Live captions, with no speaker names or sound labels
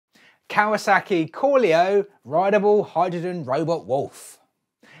Kawasaki CORLEO Rideable Hydrogen Robot Wolf.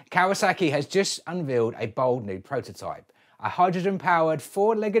 Kawasaki has just unveiled a bold new prototype, a hydrogen-powered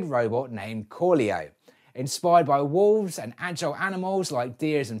four-legged robot named CORLEO. Inspired by wolves and agile animals like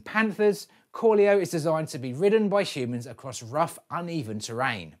deers and panthers, CORLEO is designed to be ridden by humans across rough, uneven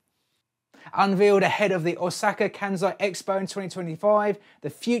terrain. Unveiled ahead of the Osaka Kansai Expo in 2025, the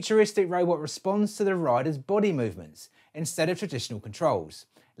futuristic robot responds to the rider's body movements instead of traditional controls.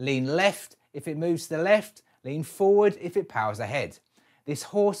 Lean left if it moves to the left, lean forward if it powers ahead. This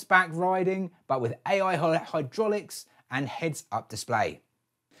horseback riding, but with AI hydraulics and heads-up display.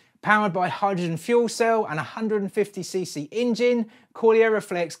 Powered by hydrogen fuel cell and a 150cc engine, CORLEO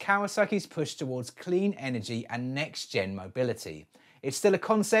reflects Kawasaki's push towards clean energy and next-gen mobility. It's still a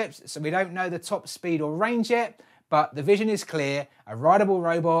concept, so we don't know the top speed or range yet, but the vision is clear, a rideable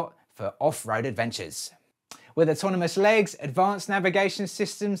robot for off-road adventures. With autonomous legs, advanced navigation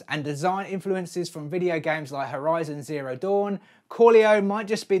systems and design influences from video games like Horizon Zero Dawn, CORLEO might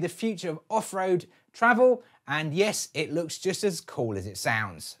just be the future of off-road travel, and yes, it looks just as cool as it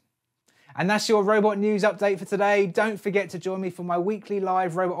sounds. And that's your robot news update for today. Don't forget to join me for my weekly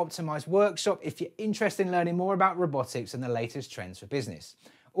live Robot Optimized workshop if you're interested in learning more about robotics and the latest trends for business.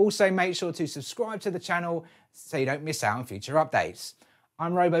 Also, make sure to subscribe to the channel so you don't miss out on future updates.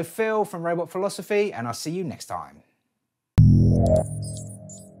 I'm RoboPhil from Robot Philosophy, and I'll see you next time.